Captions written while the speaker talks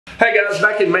Hey guys,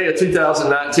 back in May of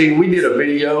 2019, we did a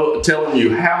video telling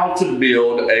you how to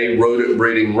build a rodent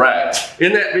breeding rack.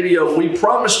 In that video, we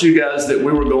promised you guys that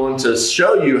we were going to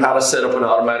show you how to set up an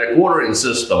automatic watering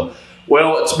system.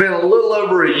 Well, it's been a little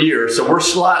over a year, so we're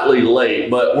slightly late,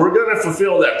 but we're going to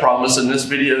fulfill that promise in this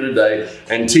video today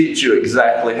and teach you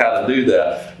exactly how to do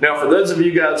that. Now, for those of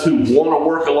you guys who want to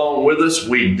work along with us,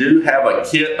 we do have a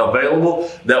kit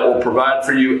available that will provide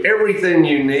for you everything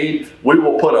you need. We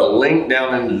will put a link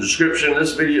down in the description of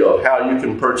this video of how you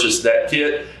can purchase that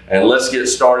kit, and let's get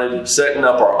started setting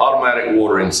up our automatic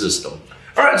watering system.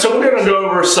 All right, so we're going to go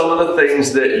over some of the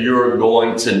things that you're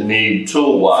going to need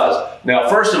tool-wise. Now,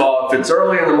 first of all, if it's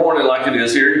early in the morning like it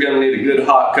is here, you're going to need a good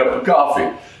hot cup of coffee.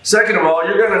 Second of all,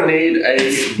 you're going to need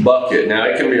a bucket. Now,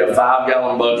 it can be a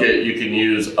 5-gallon bucket. You can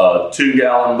use a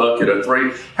 2-gallon bucket, a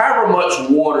 3, however much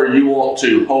water you want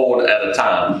to hold at a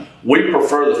time. We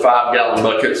prefer the 5-gallon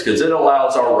buckets because it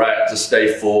allows our rack to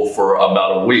stay full for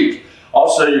about a week.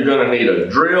 Also, you're going to need a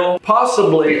drill,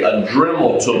 possibly a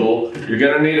Dremel tool. You're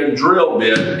going to need a drill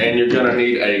bit, and you're going to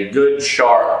need a good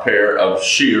sharp pair of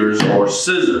shears or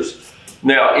scissors.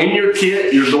 Now, in your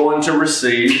kit, you're going to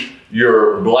receive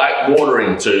your black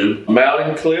watering tube,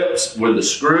 mounting clips with the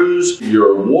screws,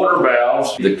 your water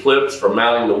valves, the clips for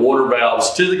mounting the water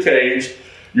valves to the cage.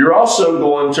 You're also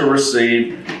going to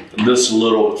receive this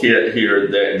little kit here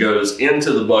that goes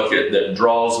into the bucket that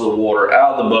draws the water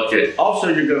out of the bucket. Also,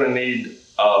 you're going to need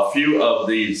a few of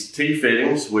these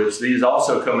T-fittings, which these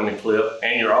also come in a clip,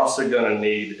 and you're also going to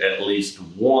need at least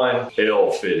one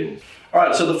L fitting. All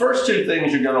right, so the first two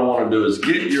things you're going to want to do is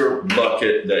get your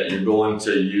bucket that you're going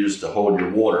to use to hold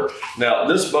your water. Now,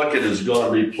 this bucket is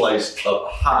going to be placed up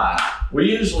high.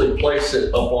 We usually place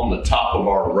it up on the top of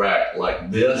our rack like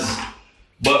this,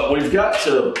 but we've got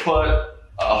to put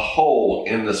a hole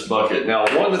in this bucket. Now,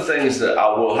 one of the things that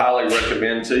I will highly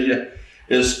recommend to you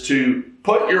is to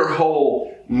put your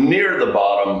hole near the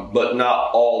bottom, but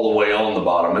not all the way on the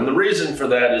bottom. And the reason for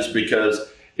that is because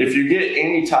if you get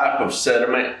any type of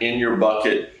sediment in your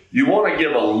bucket, you want to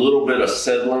give a little bit of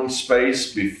settling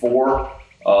space before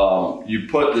you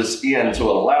put this in to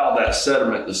allow that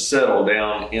sediment to settle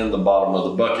down in the bottom of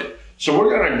the bucket. So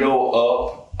we're going to go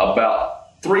up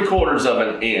about 3/4 of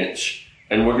an inch,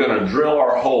 and we're going to drill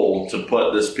our hole to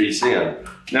put this piece in.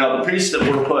 Now, the piece that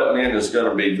we're putting in is going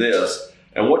to be this,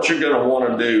 and what you're going to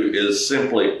want to do is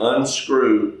simply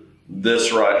unscrew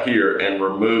this right here and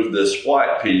remove this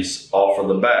white piece off of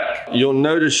the back. You'll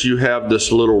notice you have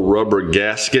this little rubber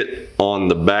gasket on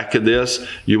the back of this.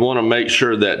 You want to make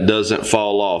sure that doesn't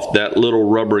fall off. That little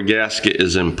rubber gasket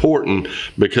is important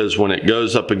because when it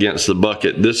goes up against the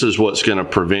bucket, this is what's going to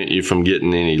prevent you from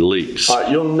getting any leaks.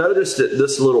 You'll notice that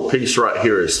this little piece right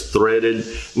here is threaded.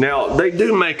 Now, they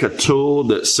do make a tool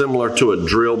that's similar to a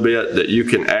drill bit that you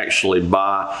can actually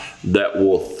buy that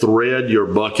will thread your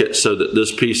bucket so that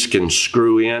this piece can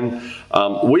screw in.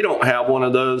 We don't have one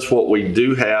of those. What we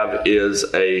do have is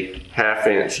a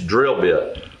 1/2-inch drill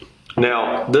bit.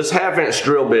 Now, this 1/2-inch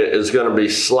drill bit is going to be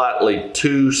slightly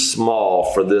too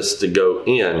small for this to go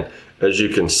in, as you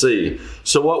can see.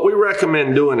 So what we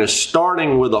recommend doing is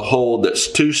starting with a hole that's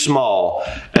too small,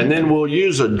 and then we'll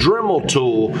use a Dremel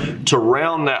tool to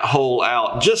round that hole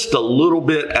out just a little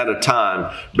bit at a time,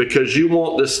 because you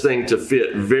want this thing to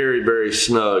fit very, very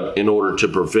snug in order to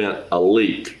prevent a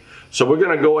leak. So we're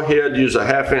going to go ahead, use a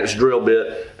 1/2-inch drill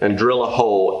bit, and drill a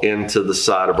hole into the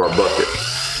side of our bucket.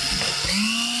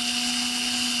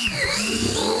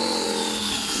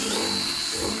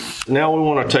 Now we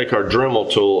want to take our Dremel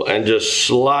tool and just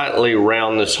slightly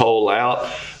round this hole out,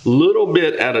 little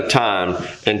bit at a time,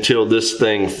 until this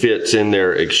thing fits in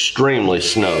there extremely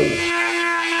snug.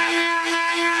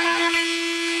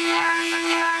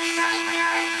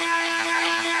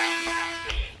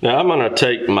 Now I'm going to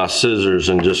take my scissors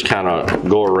and just kind of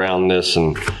go around this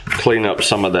and clean up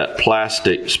some of that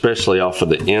plastic, especially off of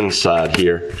the inside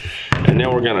here. And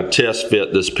then we're going to test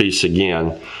fit this piece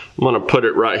again. I'm going to put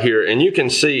it right here, and you can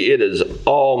see it is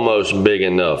almost big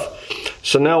enough.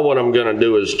 So now what I'm going to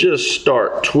do is just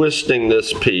start twisting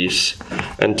this piece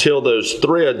until those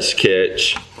threads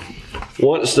catch.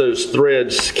 Once those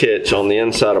threads catch on the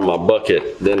inside of my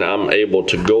bucket, then I'm able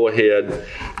to go ahead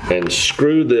and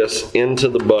screw this into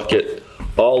the bucket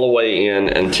all the way in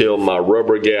until my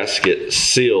rubber gasket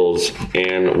seals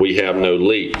and we have no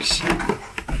leaks.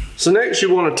 So next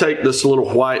you want to take this little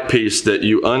white piece that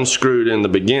you unscrewed in the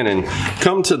beginning,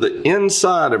 come to the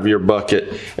inside of your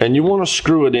bucket, and you want to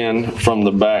screw it in from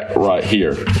the back right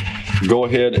here. Go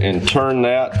ahead and turn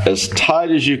that as tight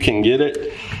as you can get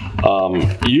it.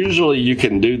 Usually you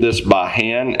can do this by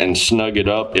hand and snug it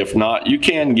up. If not, you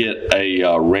can get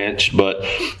a wrench, but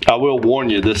I will warn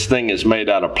you, this thing is made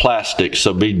out of plastic,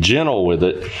 so be gentle with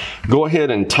it. Go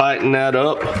ahead and tighten that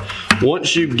up.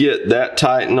 Once you get that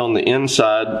tightened on the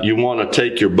inside, you want to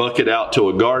take your bucket out to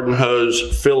a garden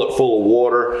hose, fill it full of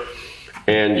water,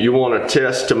 and you want to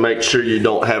test to make sure you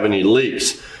don't have any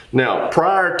leaks. Now,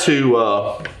 prior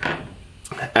to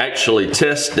actually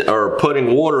testing or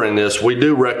putting water in this, we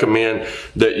do recommend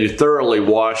that you thoroughly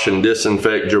wash and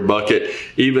disinfect your bucket.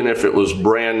 Even if it was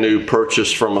brand new,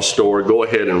 purchased from a store, go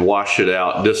ahead and wash it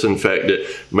out, disinfect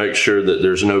it, make sure that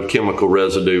there's no chemical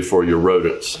residue for your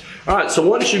rodents. All right, so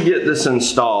once you get this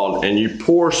installed and you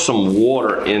pour some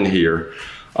water in here,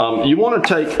 you want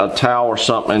to take a towel or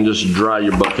something and just dry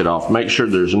your bucket off. Make sure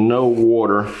there's no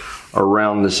water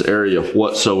around this area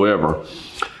whatsoever.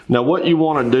 Now what you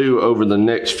want to do over the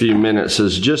next few minutes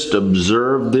is just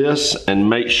observe this and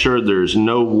make sure there's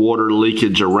no water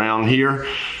leakage around here.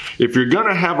 If you're going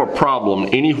to have a problem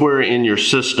anywhere in your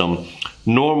system,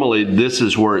 normally this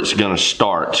is where it's going to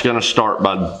start. It's going to start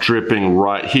by dripping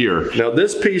right here. Now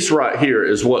this piece right here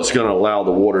is what's going to allow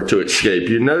the water to escape.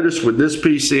 You notice with this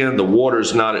piece in, the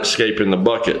water's not escaping the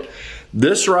bucket.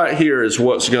 This right here is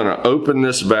what's going to open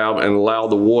this valve and allow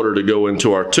the water to go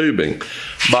into our tubing.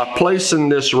 By placing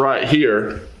this right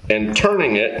here and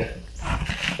turning it,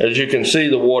 as you can see,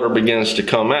 the water begins to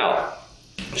come out.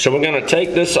 So we're going to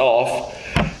take this off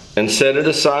and set it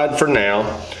aside for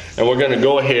now, and we're going to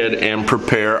go ahead and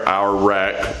prepare our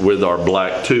rack with our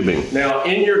black tubing. Now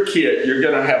in your kit, you're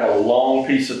going to have a long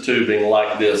piece of tubing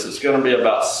like this. It's going to be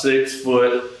about 6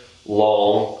 foot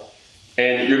long.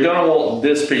 And you're going to want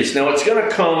this piece. Now it's going to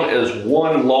come as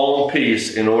one long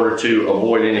piece in order to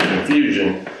avoid any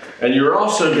confusion. And you're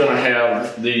also going to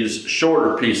have these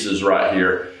shorter pieces right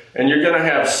here. And you're going to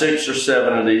have 6 or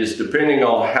 7 of these depending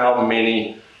on how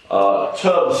many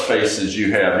tub spaces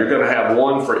you have. You're going to have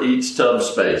one for each tub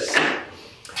space.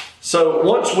 So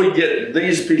once we get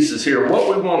these pieces here,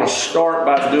 what we want to start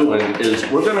by doing is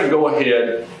we're going to go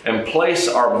ahead and place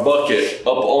our bucket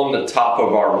up on the top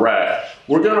of our rack.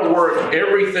 We're going to work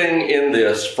everything in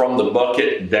this from the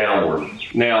bucket downward.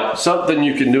 Now, something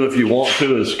you can do if you want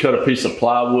to is cut a piece of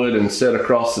plywood and set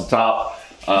across the top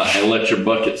and let your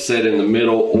bucket sit in the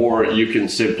middle, or you can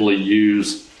simply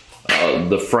use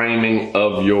the framing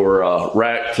of your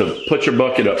rack to put your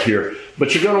bucket up here.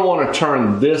 But you're going to want to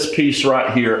turn this piece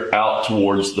right here out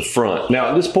towards the front. Now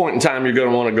at this point in time, you're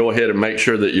going to want to go ahead and make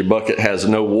sure that your bucket has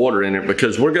no water in it,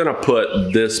 because we're going to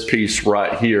put this piece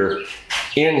right here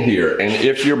in here. And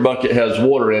if your bucket has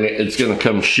water in it, it's going to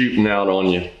come shooting out on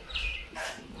you.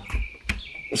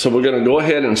 So we're going to go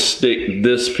ahead and stick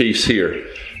this piece here.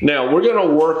 Now we're going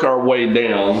to work our way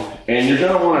down, and you're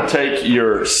going to want to take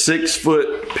your 6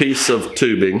 foot piece of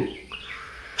tubing,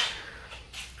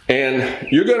 and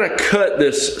you're going to cut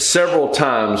this several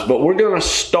times, but we're going to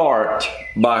start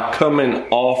by coming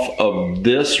off of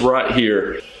this right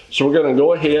here. So we're going to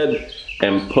go ahead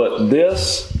and put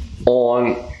this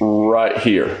on right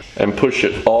here and push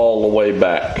it all the way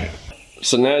back.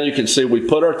 So now you can see we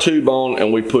put our tube on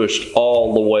and we pushed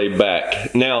all the way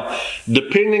back. Now,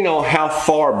 depending on how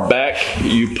far back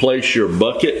you place your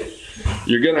bucket,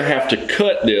 you're going to have to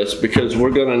cut this, because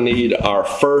we're going to need our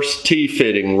first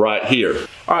T-fitting right here.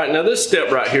 All right, now this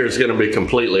step right here is going to be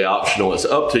completely optional. It's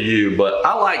up to you, but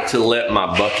I like to let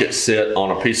my bucket sit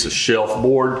on a piece of shelf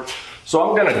board. So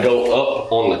I'm going to go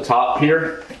up on the top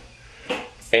here,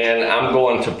 and I'm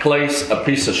going to place a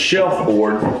piece of shelf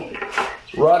board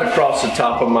right across the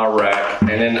top of my rack, and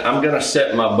then I'm going to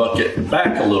set my bucket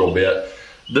back a little bit.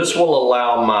 This will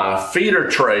allow my feeder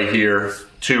tray here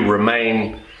to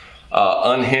remain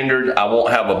unhindered. I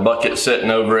won't have a bucket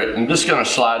sitting over it. I'm just going to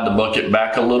slide the bucket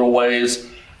back a little ways,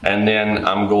 and then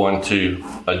I'm going to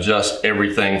adjust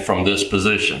everything from this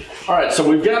position. All right, so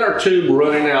we've got our tube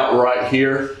running out right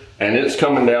here, and it's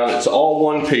coming down. It's all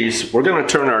one piece. We're going to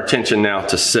turn our attention now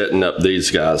to setting up these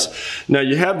guys. Now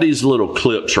you have these little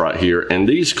clips right here, and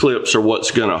these clips are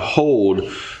what's going to hold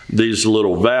these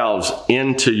little valves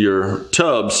into your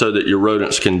tub so that your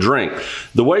rodents can drink.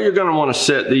 The way you're going to want to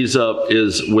set these up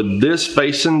is with this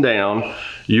facing down.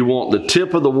 You want the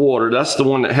tip of the water, that's the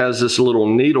one that has this little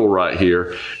needle right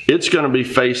here. It's going to be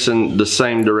facing the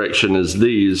same direction as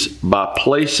these by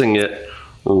placing it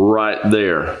right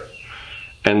there.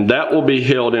 And that will be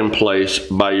held in place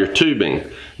by your tubing.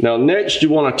 Now next you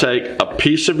want to take a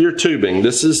piece of your tubing.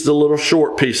 This is the little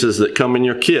short pieces that come in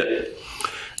your kit.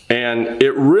 And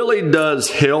it really does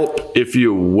help if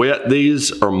you wet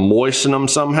these or moisten them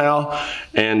somehow.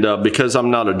 And because I'm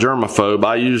not a germaphobe,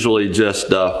 I usually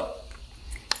just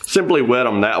simply wet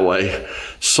them that way.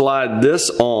 Slide this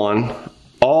on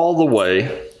all the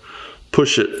way,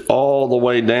 push it all the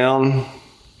way down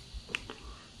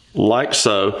like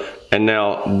so, and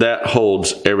now that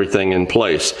holds everything in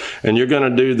place. And you're going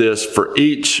to do this for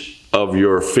each of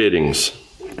your fittings.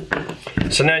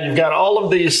 So now you've got all of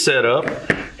these set up,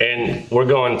 and we're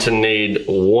going to need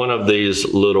one of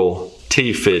these little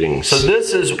T-fittings. So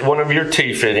this is one of your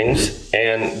T-fittings,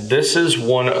 and this is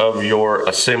one of your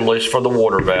assemblies for the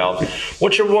water valve.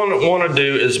 What you want to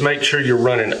do is make sure you're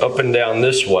running up and down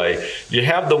this way. You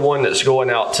have the one that's going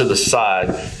out to the side.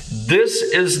 This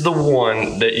is the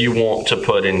one that you want to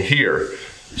put in here,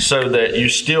 so that you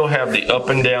still have the up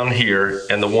and down here,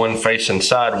 and the one facing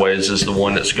sideways is the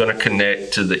one that's going to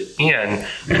connect to the end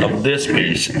of this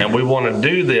piece. And we want to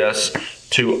do this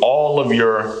to all of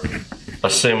your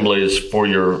assemblies for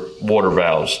your water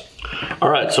valves. All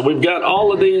right, so we've got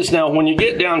all of these. Now, when you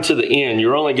get down to the end,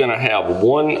 you're only going to have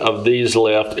one of these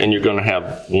left, and you're going to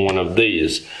have one of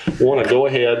these. We want to go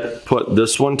ahead, put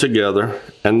this one together,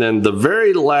 and then the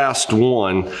very last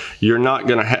one, you're not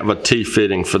going to have a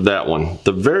T-fitting for that one.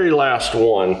 The very last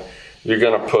one, you're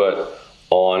going to put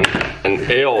on an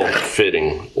L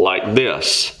fitting like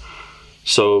this.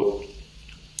 So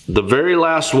the very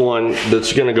last one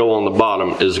that's going to go on the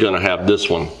bottom is going to have this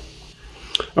one.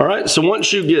 All right, so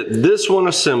once you get this one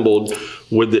assembled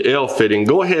with the L fitting,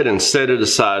 go ahead and set it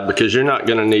aside because you're not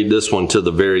going to need this one to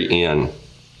the very end.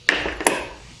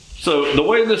 So the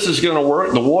way this is going to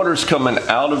work, the water's coming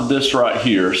out of this right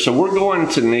here. So we're going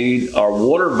to need our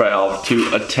water valve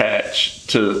to attach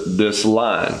to this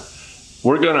line.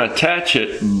 We're going to attach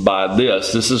it by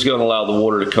this. This is going to allow the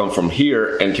water to come from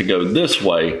here and to go this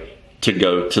way to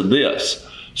go to this.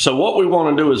 So what we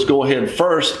want to do is go ahead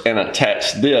first and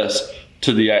attach this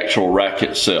to the actual rack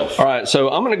itself. All right, so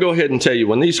I'm going to go ahead and tell you,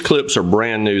 when these clips are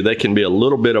brand new, they can be a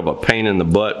little bit of a pain in the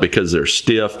butt because they're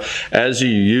stiff. As you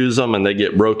use them and they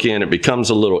get broke in, it becomes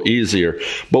a little easier.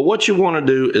 But what you want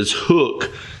to do is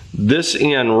hook this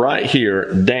end right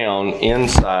here down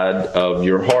inside of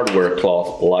your hardware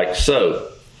cloth like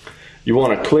so. You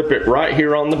want to clip it right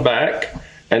here on the back,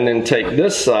 and then take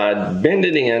this side, bend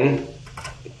it in,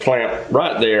 clamp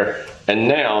right there, and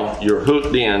now you're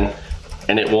hooked in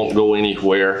and it won't go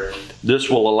anywhere. This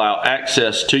will allow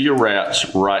access to your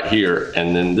rats right here,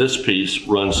 and then this piece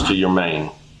runs to your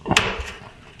main.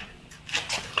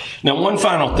 Now, one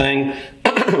final thing,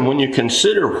 when you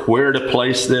consider where to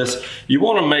place this, you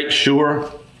want to make sure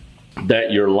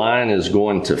that your line is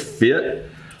going to fit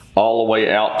all the way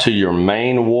out to your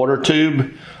main water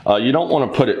tube. You don't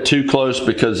want to put it too close,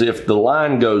 because if the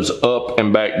line goes up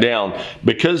and back down,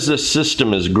 because this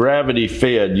system is gravity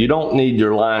fed, you don't need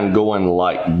your line going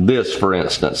like this, for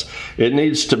instance. It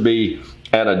needs to be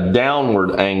at a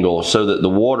downward angle so that the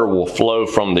water will flow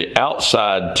from the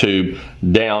outside tube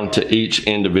down to each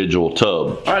individual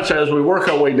tub. All right, so as we work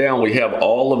our way down, we have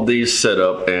all of these set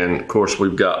up, and of course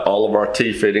we've got all of our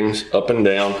T-fittings up and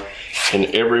down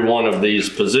in every one of these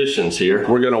positions here.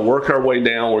 We're going to work our way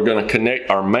down. We're going to connect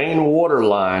our main water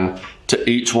line to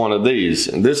each one of these,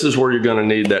 and this is where you're going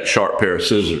to need that sharp pair of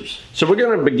scissors. So we're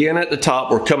going to begin at the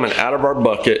top. We're coming out of our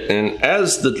bucket, and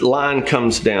as the line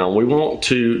comes down, we want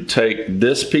to take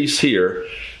this piece here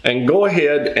and go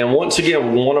ahead, and once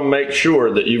again, we want to make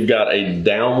sure that you've got a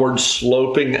downward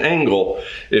sloping angle.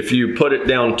 If you put it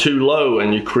down too low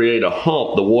and you create a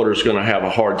hump, the water's going to have a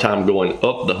hard time going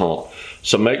up the hump.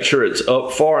 So make sure it's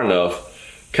up far enough.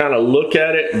 Kind of look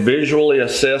at it, visually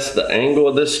assess the angle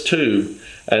of this tube,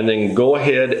 and then go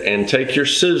ahead and take your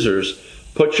scissors,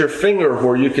 put your finger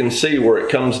where you can see where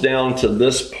it comes down to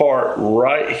this part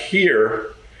right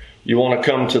here. You want to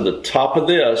come to the top of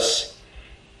this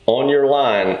on your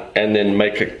line and then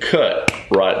make a cut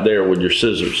right there with your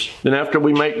scissors. Then after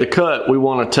we make the cut, we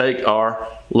want to take our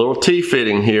little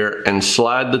T-fitting here and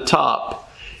slide the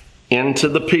top into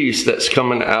the piece that's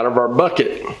coming out of our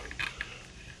bucket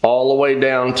all the way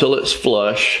down till it's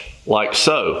flush, like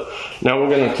so. Now we're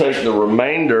going to take the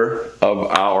remainder of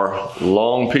our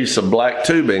long piece of black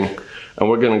tubing, and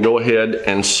we're going to go ahead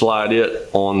and slide it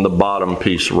on the bottom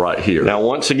piece right here. Now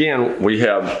once again, we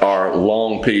have our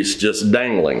long piece just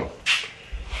dangling.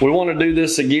 We want to do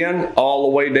this again all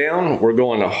the way down. We're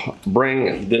going to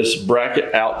bring this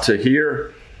bracket out to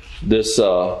here, this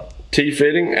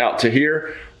T-fitting out to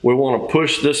here. We want to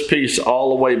push this piece all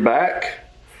the way back.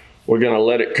 We're going to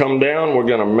let it come down. We're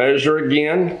going to measure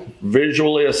again,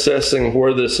 visually assessing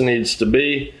where this needs to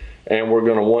be, and we're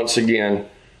going to once again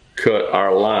cut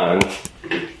our line.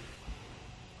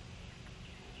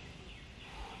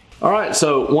 All right,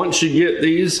 so once you get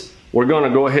these, we're going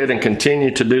to go ahead and continue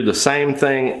to do the same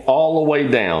thing all the way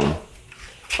down.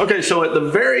 Okay, so at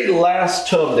the very last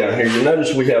tub down here, you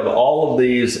notice we have all of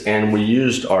these and we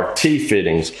used our T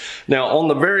fittings. Now on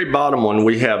the very bottom one,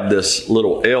 we have this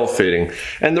little L fitting.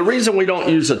 And the reason we don't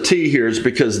use a T here is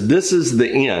because this is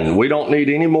the end. We don't need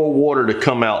any more water to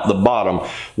come out the bottom.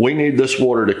 We need this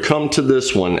water to come to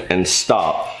this one and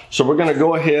stop. So we're gonna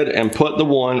go ahead and put the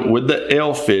one with the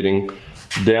L fitting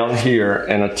down here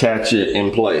and attach it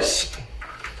in place.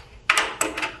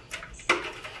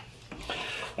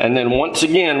 And then once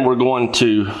again, we're going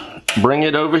to bring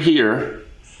it over here.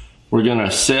 We're gonna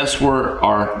assess where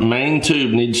our main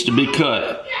tube needs to be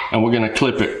cut, and we're gonna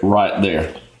clip it right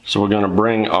there. So we're gonna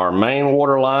bring our main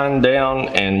water line down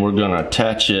and we're gonna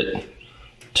attach it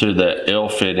to the L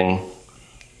fitting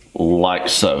like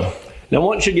so. Now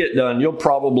once you get done, you'll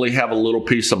probably have a little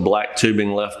piece of black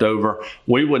tubing left over.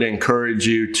 We would encourage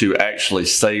you to actually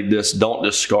save this. Don't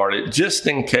discard it, just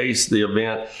in case the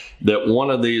event that one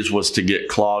of these was to get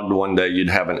clogged one day, you'd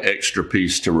have an extra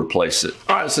piece to replace it.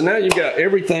 All right, so now you've got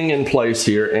everything in place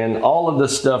here and all of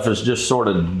this stuff is just sort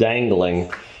of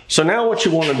dangling. So now what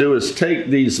you want to do is take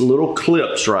these little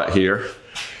clips right here,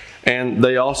 and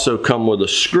they also come with a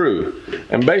screw.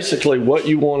 And basically what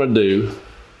you want to do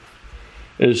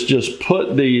is just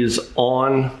put these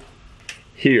on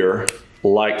here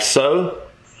like so,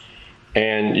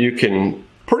 and you can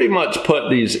pretty much put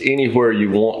these anywhere you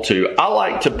want to. I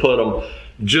like to put them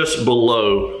just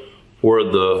below where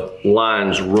the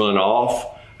lines run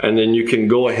off, and then you can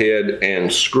go ahead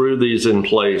and screw these in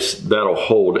place. That'll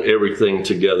hold everything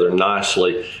together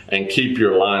nicely and keep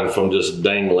your line from just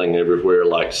dangling everywhere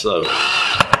like so.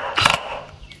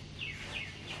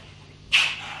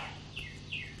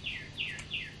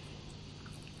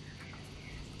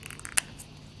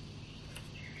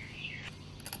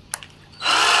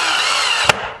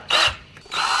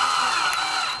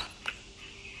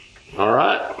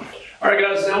 All right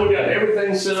guys, now we've got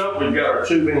everything set up. We've got our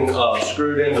tubing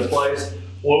screwed into place.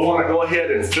 We'll want to go ahead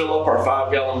and fill up our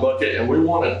 5-gallon bucket, and we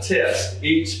want to test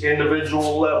each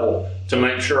individual level to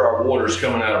make sure our water's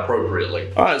coming out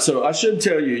appropriately. All right, so I should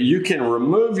tell you, you can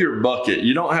remove your bucket.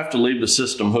 You don't have to leave the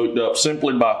system hooked up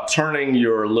simply by turning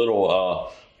your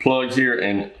little plug here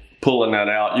and pulling that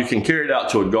out. You can carry it out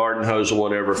to a garden hose or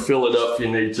whatever, fill it up if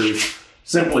you need to.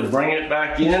 Simply bring it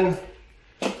back in,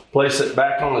 place it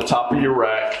back on the top of your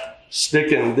rack,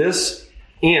 sticking this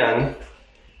in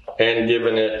and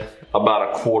giving it about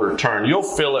a quarter turn. You'll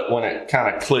feel it when it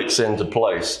kind of clicks into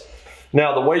place.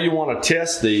 Now the way you want to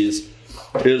test these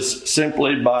is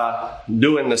simply by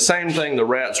doing the same thing the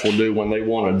rats will do when they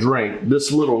want to drink.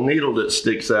 This little needle that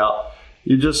sticks out,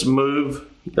 you just move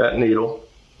that needle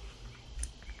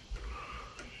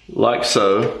like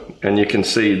so, and you can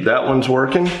see that one's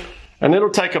working. And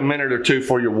it'll take a minute or two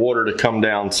for your water to come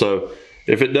down, so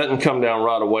if it doesn't come down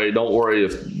right away, don't worry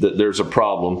if there's a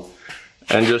problem.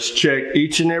 And just check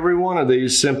each and every one of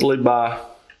these simply by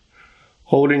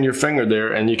holding your finger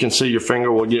there, and you can see your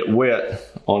finger will get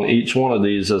wet on each one of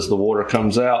these as the water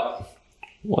comes out.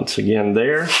 Once again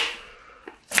there,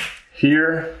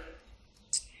 here,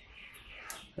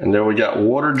 and there we got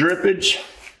water drippage.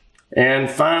 And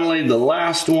finally the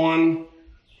last one,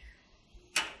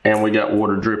 and we got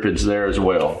water drippage there as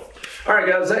well. All right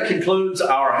guys, that concludes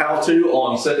our how-to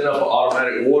on setting up an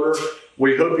automatic water.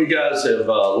 We hope you guys have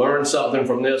learned something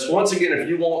from this. Once again, if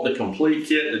you want the complete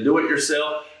kit to do it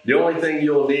yourself, the only thing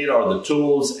you'll need are the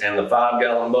tools and the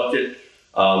 5-gallon bucket.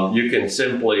 You can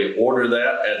simply order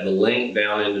that at the link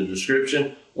down in the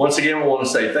description. Once again, we want to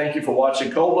say thank you for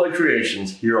watching Cold Blood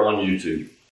Creations here on YouTube.